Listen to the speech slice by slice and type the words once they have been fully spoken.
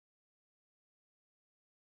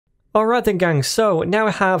Alright then gang, so now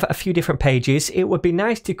I have a few different pages. It would be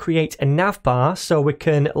nice to create a navbar so we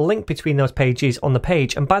can link between those pages on the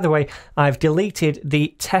page. And by the way, I've deleted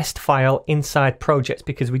the test file inside projects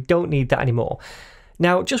because we don't need that anymore.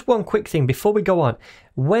 Now, just one quick thing before we go on.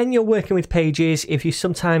 When you're working with pages, if you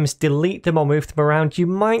sometimes delete them or move them around, you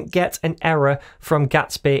might get an error from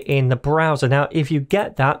Gatsby in the browser. Now, if you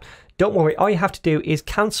get that, don't worry, all you have to do is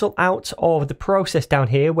cancel out of the process down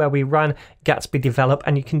here where we run Gatsby develop,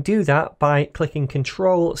 and you can do that by clicking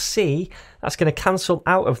Control C. That's going to cancel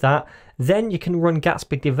out of that. Then you can run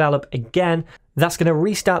Gatsby develop again. That's going to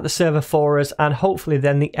restart the server for us, and hopefully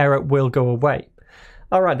then the error will go away.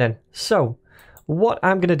 All right then, so what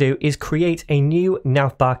I'm going to do is create a new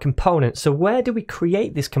navbar component. So where do we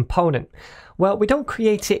create this component? Well, we don't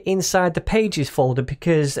create it inside the pages folder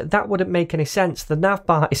because that wouldn't make any sense. The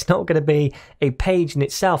navbar is not going to be a page in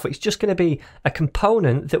itself. It's just going to be a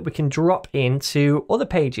component that we can drop into other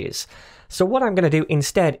pages. So what I'm going to do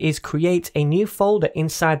instead is create a new folder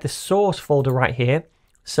inside the source folder right here.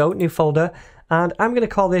 So new folder, and I'm going to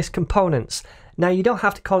call this components. Now, you don't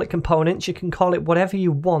have to call it components, you can call it whatever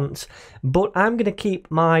you want, but I'm going to keep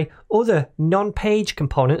my other non-page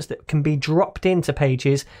components that can be dropped into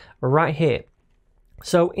pages right here.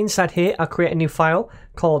 So inside here, I'll create a new file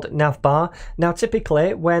called navbar. Now,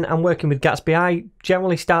 typically, when I'm working with Gatsby, I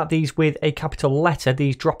generally start these with a capital letter,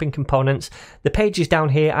 these dropping components. The pages down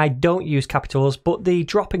here, I don't use capitals, but the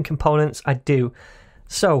dropping components, I do.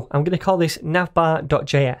 So I'm going to call this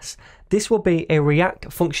navbar.js. This will be a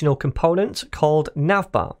React functional component called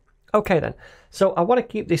navbar. Okay then, so I want to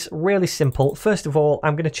keep this really simple. First of all,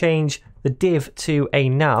 I'm going to change the div to a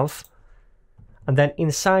nav. And then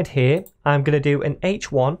inside here, I'm going to do an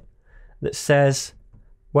h1 that says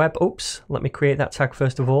web, oops, let me create that tag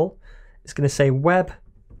first of all. It's going to say web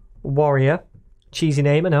warrior, cheesy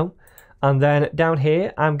name, I know. And then down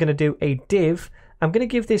here, I'm going to do a div. I'm going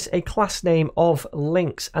to give this a class name of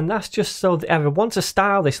links, and that's just so that if I want to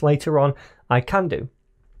style this later on, I can do.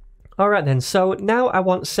 Alright then, so now I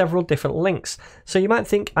want several different links. So you might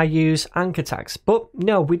think I use anchor tags, but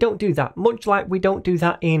no, we don't do that. Much like we don't do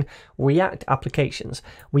that in React applications.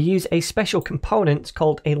 We use a special component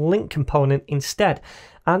called a link component instead.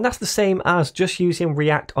 And that's the same as just using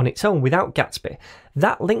React on its own without Gatsby.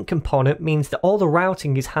 That link component means that all the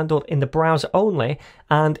routing is handled in the browser only,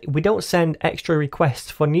 and we don't send extra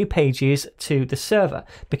requests for new pages to the server.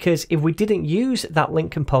 Because if we didn't use that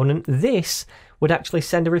link component, this would actually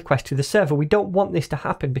send a request to the server. We don't want this to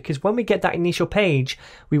happen because when we get that initial page,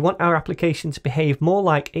 we want our application to behave more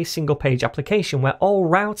like a single page application where all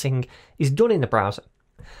routing is done in the browser.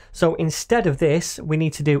 So instead of this, we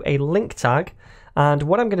need to do a link tag. And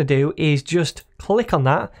what I'm going to do is just click on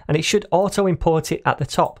that and it should auto import it at the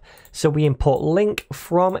top. So we import link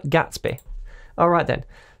from Gatsby. All right then.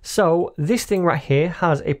 So this thing right here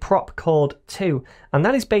has a prop called to, and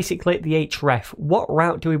that is basically the href. What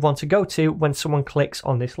route do we want to go to when someone clicks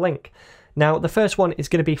on this link? Now, the first one is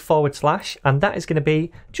going to be /, and that is going to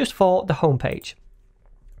be just for the home page.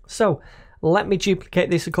 So let me duplicate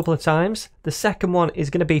this a couple of times. The second one is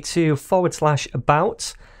going to be to /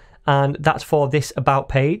 about. And that's for this about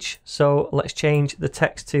page. So let's change the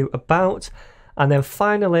text to about. And then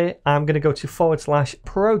finally, I'm going to go to /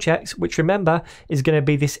 projects, which remember is going to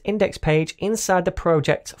be this index page inside the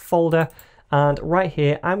project folder. And right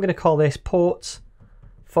here, I'm going to call this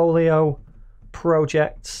portfolio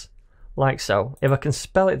projects, like so. If I can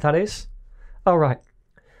spell it, that is. All right.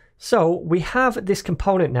 So we have this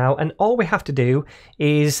component now, and all we have to do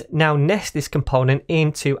is now nest this component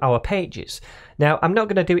into our pages. Now, I'm not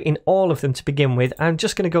going to do it in all of them to begin with. I'm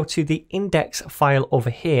just going to go to the index file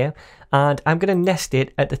over here, and I'm going to nest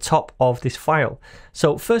it at the top of this file.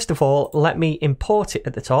 So first of all, let me import it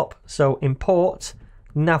at the top. So import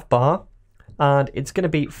navbar, and it's going to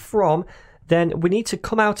be from. Then we need to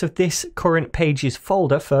come out of this current pages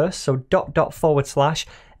folder first. So ..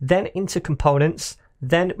 then into components.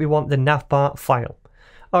 Then we want the navbar file.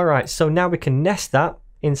 All right, so now we can nest that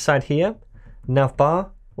inside here, navbar,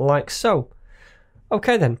 like so.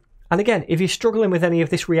 Okay then, and again, if you're struggling with any of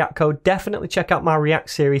this React code, definitely check out my React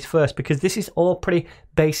series first because this is all pretty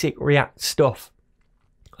basic React stuff.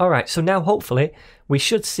 All right, so now hopefully we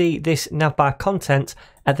should see this navbar content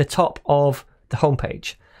at the top of the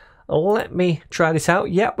homepage. Let me try this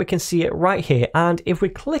out. Yep, we can see it right here. And if we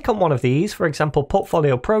click on one of these, for example,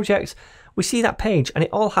 portfolio projects, we see that page, and it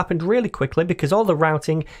all happened really quickly because all the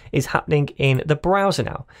routing is happening in the browser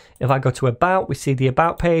now. If I go to about, we see the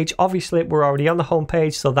about page. Obviously, we're already on the home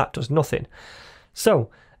page, so that does nothing. So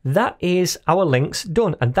that is our links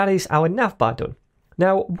done, and that is our navbar done.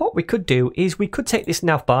 Now, what we could do is we could take this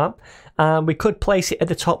navbar and we could place it at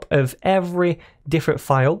the top of every different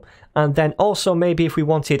file. And then also maybe if we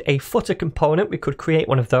wanted a footer component, we could create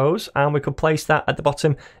one of those and we could place that at the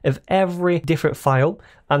bottom of every different file.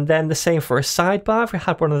 And then the same for a sidebar. If we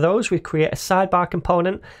had one of those, we'd create a sidebar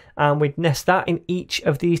component and we'd nest that in each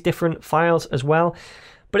of these different files as well.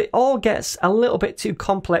 But it all gets a little bit too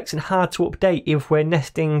complex and hard to update if we're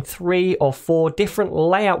nesting 3 or 4 different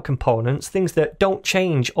layout components, things that don't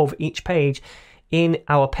change over each page in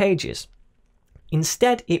our pages.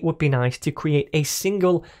 Instead, it would be nice to create a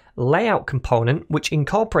single layout component which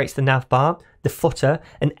incorporates the navbar, the footer,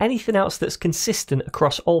 and anything else that's consistent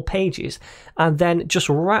across all pages, and then just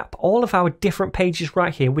wrap all of our different pages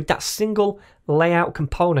right here with that single layout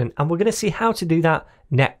component. And we're going to see how to do that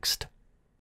next.